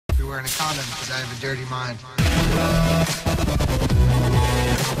be wearing a condom because I have a dirty mind.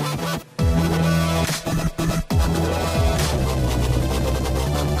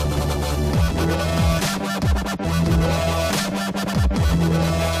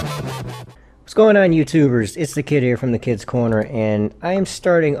 What's going on, YouTubers? It's the kid here from the Kids Corner, and I am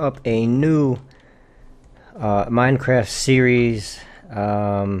starting up a new Minecraft series.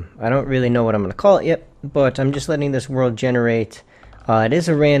 I don't really know what I'm going to call it yet, but I'm just letting this world generate. It is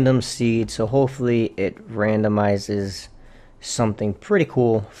a random seed, so hopefully it randomizes something pretty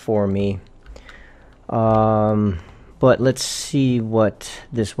cool for me. But let's see what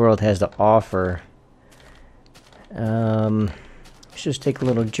this world has to offer. Let's just take a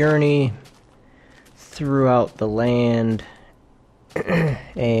little journey throughout the land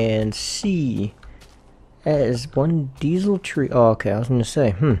and see. As one diesel tree. Oh, okay, I was gonna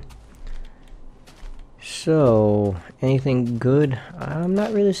say, so anything good? I'm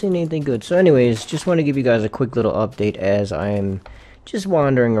not really seeing anything good. So anyways, just want to give you guys a quick little update as I'm just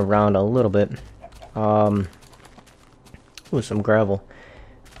wandering around a little bit with some gravel.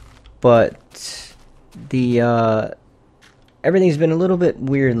 But the everything's been a little bit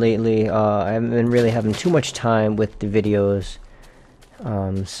weird lately. I haven't been really having too much time with the videos.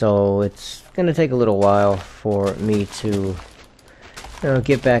 So it's gonna take a little while for me to,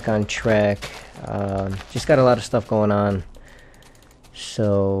 get back on track. Just got a lot of stuff going on,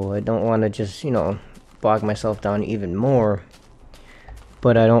 so I don't want to just, bog myself down even more.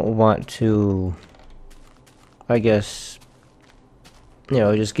 But I don't want to, I guess,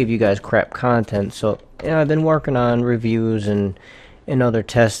 just give you guys crap content. So, I've been working on reviews and other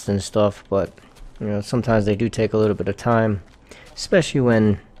tests and stuff, but, sometimes they do take a little bit of time. Especially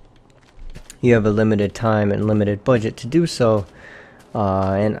when you have a limited time and limited budget to do so,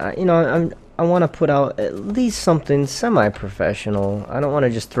 and I want to put out at least something semi-professional. I don't want to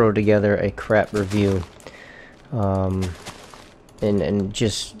just throw together a crap review, and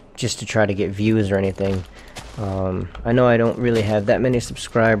just to try to get views or anything. I know I don't really have that many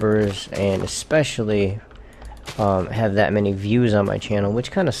subscribers, and especially have that many views on my channel, which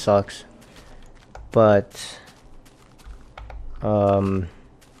kind of sucks. But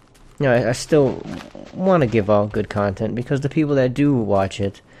I still want to give out good content, because the people that do watch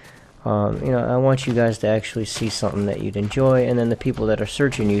it, I want you guys to actually see something that you'd enjoy, and then the people that are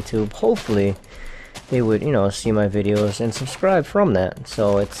searching YouTube, hopefully they would, see my videos and subscribe from that.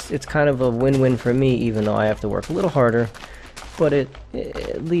 So it's kind of a win-win for me, even though I have to work a little harder, but at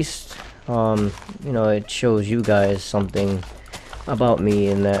least, it shows you guys something about me,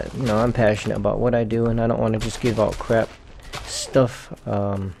 and that, I'm passionate about what I do, and I don't want to just give out crap stuff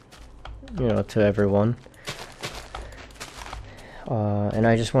to everyone, and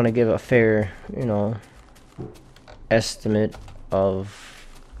I just want to give a fair estimate of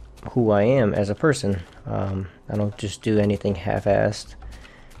who I am as a person. I don't just do anything half-assed,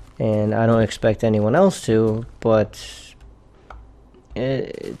 and I don't expect anyone else to, but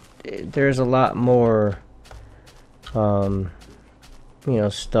there's a lot more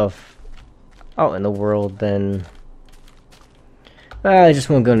stuff out in the world than I just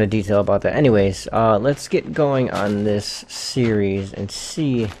won't go into detail about that. Anyways, let's get going on this series and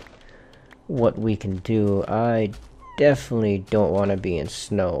see what we can do. I definitely don't want to be in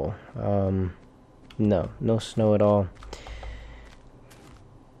snow. No snow at all.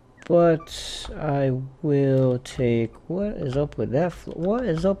 But I will take... What is up with that? What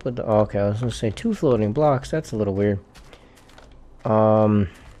is up with the... Oh, okay, I was going to say 2 floating blocks. That's a little weird.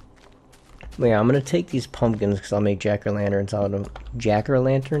 But yeah, I'm gonna take these pumpkins because I'll make jack-o'-lanterns out of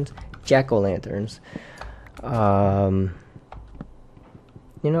jack-o'-lanterns. I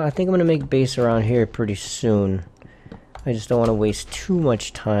think I'm gonna make base around here pretty soon. I just don't want to waste too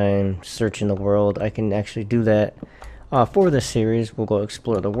much time searching the world. I can actually do that for this series. We'll go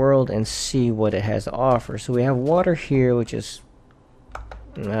explore the world and see what it has to offer. So we have water here, which is,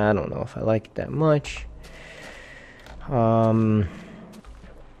 I don't know if I like it that much.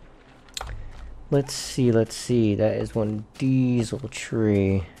 Let's see, that is one diesel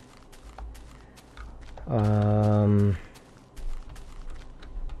tree. There's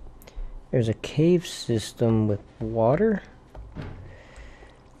a cave system with water.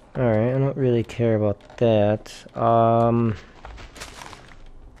 Alright, I don't really care about that. I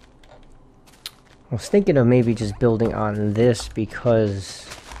was thinking of maybe just building on this because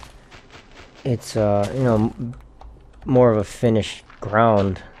it's, more of a finished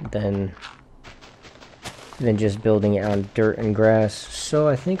ground than just building it on dirt and grass. So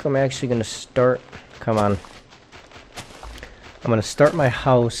I think I'm actually going to start... Come on. I'm going to start my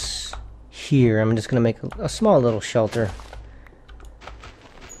house here. I'm just going to make a small little shelter.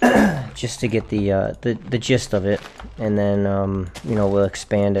 just to get the gist of it, and then you know, we'll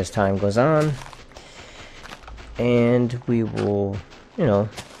expand as time goes on, and we will, you know,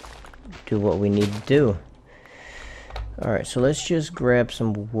 do what we need to do. Alright, so let's just grab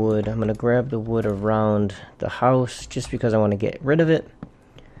some wood. I'm gonna grab the wood around the house just because I want to get rid of it,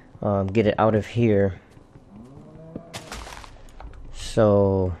 get it out of here.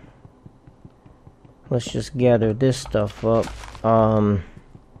 So let's just gather this stuff up.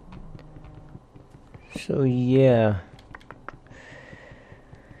 So yeah.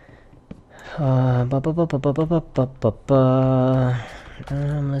 Let's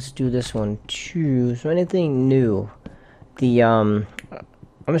do this one too. So anything new? I'm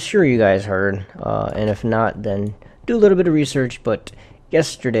sure you guys heard, and if not, then do a little bit of research. But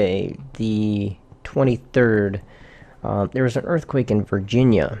yesterday, the 23rd, there was an earthquake in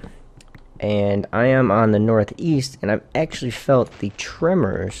Virginia, and I am on the northeast, and I've actually felt the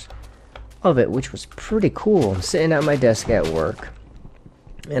tremors of it, which was pretty cool. I'm sitting at my desk at work,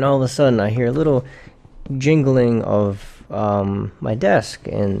 and all of a sudden I hear a little jingling of my desk,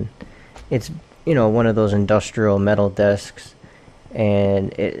 and it's, you know, one of those industrial metal desks,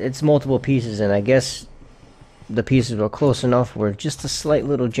 and it's multiple pieces, and I guess the pieces were close enough where just a slight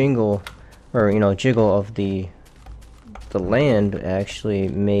little jingle, or, you know, jiggle of the land actually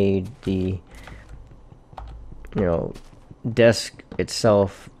made the, you know, desk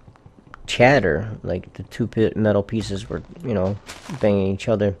itself chatter, like the two metal pieces were, you know, banging each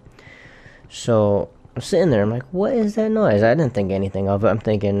other. So I'm sitting there, I'm like, what is that noise? I didn't think anything of it. I'm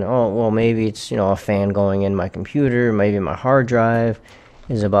thinking, oh, well, maybe it's, you know, a fan going in my computer, maybe my hard drive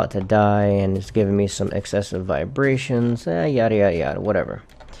is about to die and it's giving me some excessive vibrations, yada yada yada, whatever.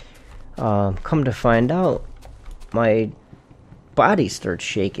 Come to find out, my body starts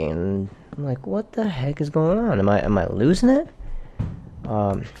shaking. I'm like, what the heck is going on? Am I losing it?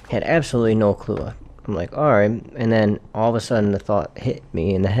 Had absolutely no clue. I'm like, alright, and then all of a sudden the thought hit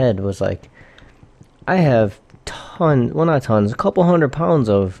me in the head, was like, I have a couple 100 pounds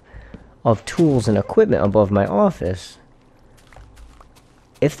of tools and equipment above my office.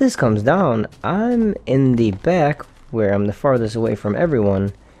 If this comes down, I'm in the back where I'm the farthest away from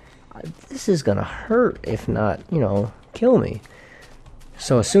everyone. This is gonna hurt, if not, you know, kill me.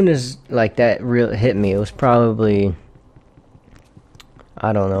 So as soon as like that hit me, it was probably,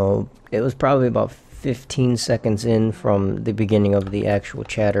 I don't know, it was probably about 15 seconds in from the beginning of the actual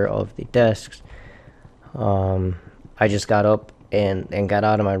chatter of the desks. I just got up and got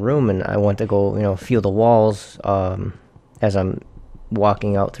out of my room, and I went to go, you know, feel the walls as I'm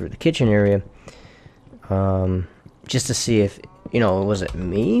walking out through the kitchen area, just to see if, you know, was it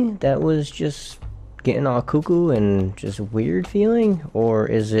me that was just getting all cuckoo and just weird feeling, or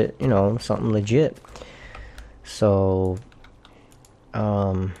is it, you know, something legit? So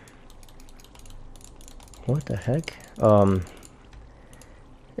what the heck?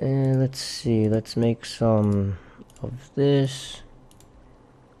 Let's see, let's make some of this,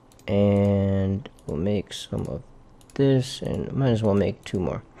 and we'll make some of this, and might as well make 2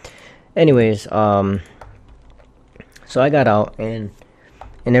 more. Anyways, so I got out, and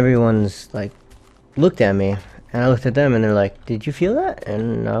everyone's like looked at me, and I looked at them, and they're like, did you feel that?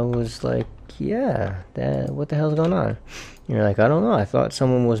 And I was like, yeah, what the hell's going on? And you're like, I don't know, I thought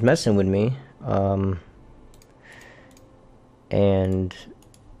someone was messing with me, and,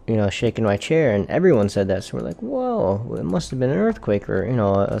 you know, shaking my chair, and everyone said that. So we're like, whoa, it must have been an earthquake, or, you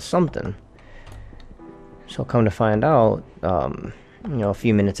know, something. So come to find out, you know, a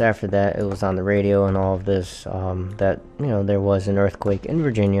few minutes after that, it was on the radio and all of this, that, you know, there was an earthquake in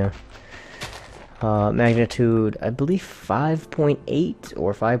Virginia. Magnitude, I believe 5.8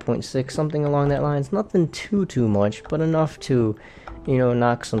 or 5.6, something along that lines. Nothing too much, but enough to, you know,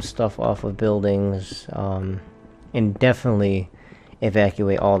 knock some stuff off of buildings, and definitely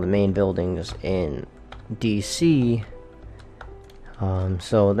evacuate all the main buildings in DC.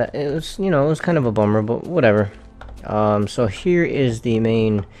 So that, it was, you know, it was kind of a bummer, but whatever. So here is the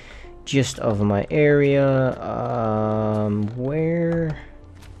main gist of my area.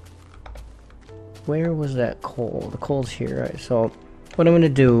 Where was that coal? The coal's here, right? So what I'm going to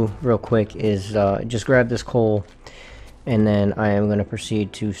do real quick is just grab this coal, and then I am going to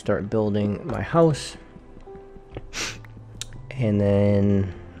proceed to start building my house, and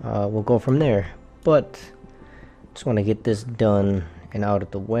then we'll go from there. But just want to get this done and out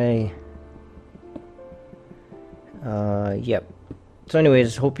of the way. Yep. So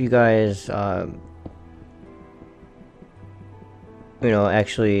anyways, hope you guys you know,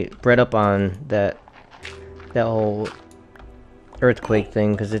 actually read up on that whole earthquake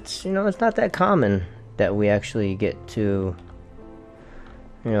thing, because it's, you know, it's not that common that we actually get to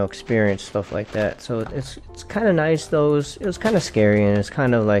you know, experience stuff like that. So it's kind of nice though. It was kind of scary, and it's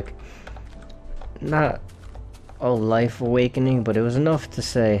kind of like not a life awakening, but it was enough to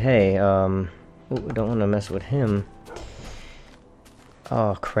say, hey, ooh, we don't want to mess with him.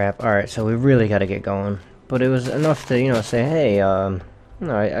 Oh crap! All right, so we really got to get going. But it was enough to, you know, say, hey, you know,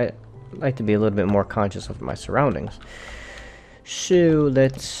 I like to be a little bit more conscious of my surroundings. So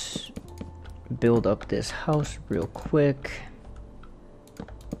let's build up this house real quick.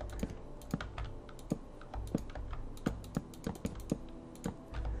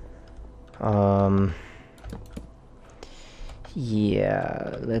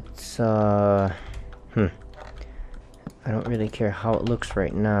 Yeah, let's, I don't really care how it looks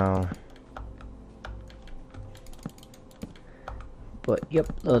right now. But,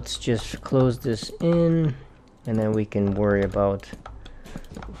 yep, let's just close this in, and then we can worry about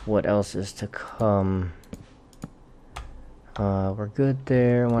what else is to come. We're good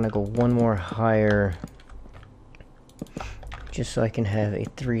there. I want to go one more higher, just so I can have a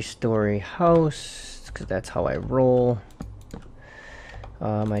 3-story house, because that's how I roll.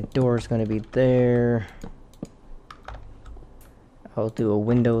 My door's going to be there. I'll do a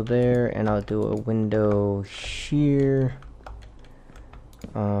window there, and I'll do a window here.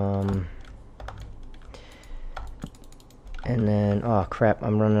 And then, oh crap,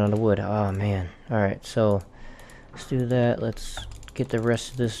 I'm running out of wood. Oh man. Alright, so let's do that. Let's get the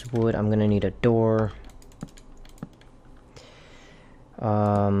rest of this wood. I'm gonna need a door.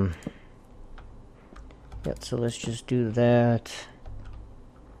 Yep, so let's just do that.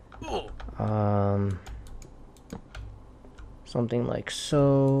 Something like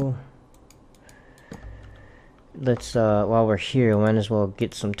so. Let's, while we're here, might as well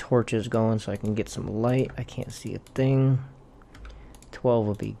get some torches going so I can get some light. I can't see a thing. 12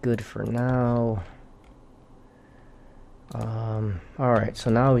 will be good for now. Alright, so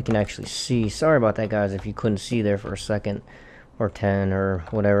now we can actually see. Sorry about that, guys, if you couldn't see there for a second. Or 10, or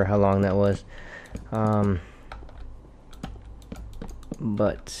whatever, how long that was.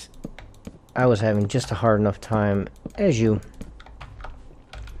 But I was having just a hard enough time as you.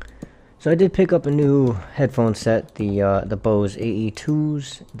 So I did pick up a new headphone set, the Bose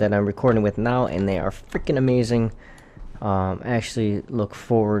AE2s that I'm recording with now, and they are freaking amazing. I actually look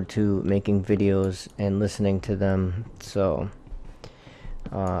forward to making videos and listening to them, so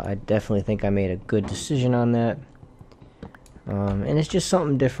I definitely think I made a good decision on that. And it's just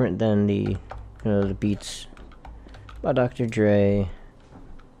something different than the Beats by Dr. Dre.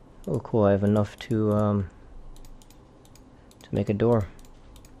 Oh cool, I have enough to make a door.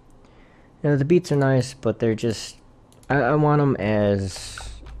 You know, the Beats are nice, but they're just, I want them as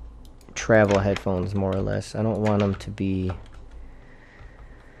travel headphones, more or less. I don't want them to be,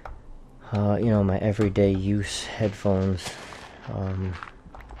 you know, my everyday use headphones.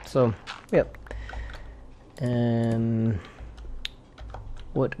 So, yep.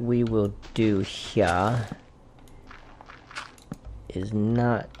 What we will do here is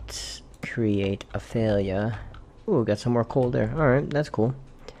not create a failure. Ooh, got some more coal there. Alright, that's cool.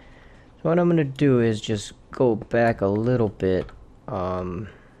 So what I'm going to do is just go back a little bit, and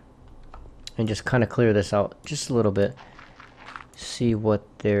just kind of clear this out just a little bit. See what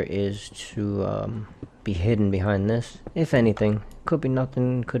there is to be hidden behind this. If anything. Could be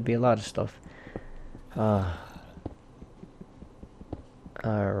nothing, could be a lot of stuff.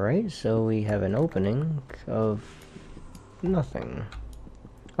 Alright, so we have an opening of nothing.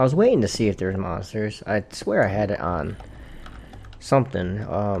 I was waiting to see if there's monsters. I swear I had it on something,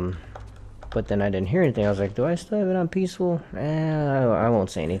 but then I didn't hear anything. I was like, do I still have it on peaceful? I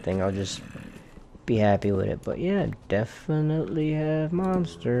won't say anything. I'll just be happy with it. But yeah, definitely have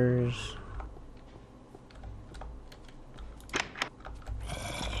monsters.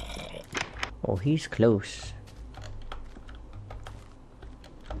 Oh, he's close.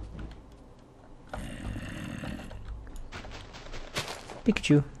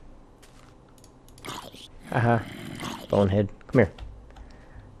 Pikachu. Haha. Bonehead. Come here.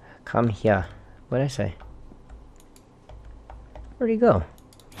 Come here. What'd I say? Where'd he go?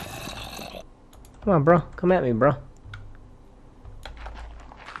 Come on, bro. Come at me, bro.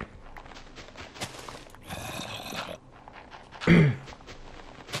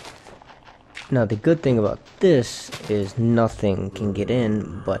 Now, the good thing about this is nothing can get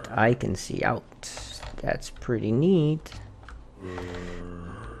in, but I can see out. That's pretty neat.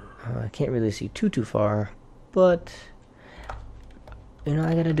 I can't really see too far, but you know,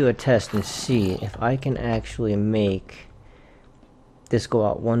 I gotta do a test and see if I can actually make this go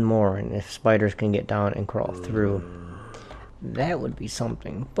out one more, and if spiders can get down and crawl through. That would be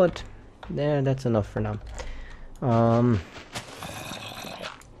something, but yeah, that's enough for now.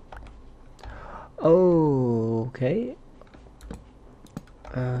 Oh, okay.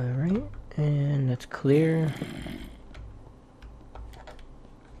 Alright, and that's clear.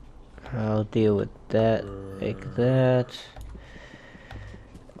 I'll deal with that like that.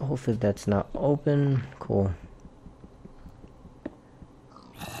 Hopefully that's not open. Cool.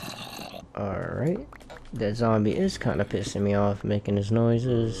 Alright. That zombie is kind of pissing me off, making his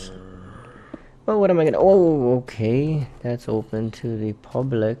noises. But what am I gonna... Oh, okay. That's open to the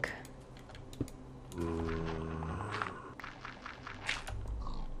public.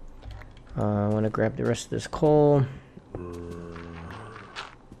 I want to grab the rest of this coal.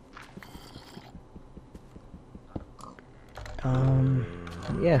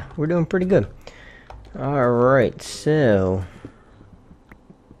 Yeah, we're doing pretty good. Alright, so...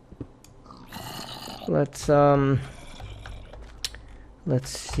 Let's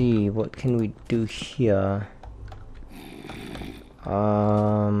see, what can we do here?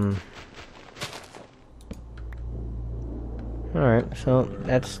 Alright, so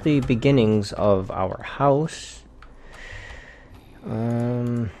that's the beginnings of our house.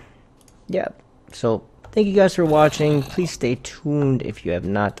 Yeah, so thank you guys for watching. Please stay tuned if you have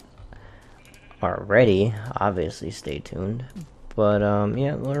not already. Obviously, stay tuned. But,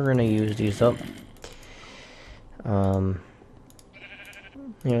 yeah, we're gonna use these up.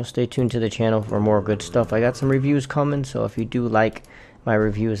 You know, stay tuned to the channel for more good stuff. I got some reviews coming, so if you do like my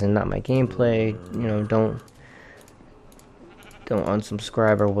reviews and not my gameplay, you know, don't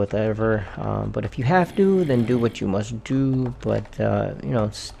unsubscribe or whatever. But if you have to, then do what you must do. But, you know,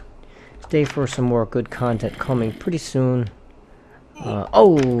 stay for some more good content coming pretty soon.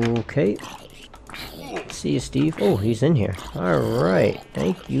 Oh, okay. See you, Steve. Oh, he's in here. Alright.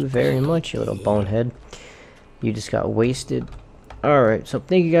 Thank you very much, you little bonehead. You just got wasted. Alright, so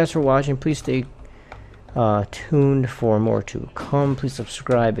thank you guys for watching. Please stay tuned for more to come. Please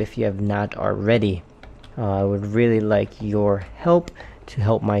subscribe if you have not already. I would really like your help to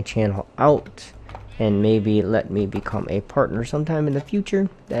help my channel out. And maybe let me become a partner sometime in the future.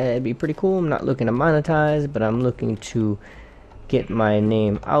 That'd be pretty cool. I'm not looking to monetize, but I'm looking to get my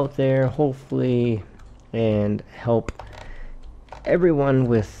name out there, hopefully, and help everyone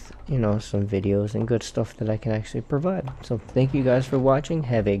with, you know, some videos and good stuff that I can actually provide. So thank you guys for watching.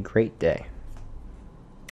 Have a great day.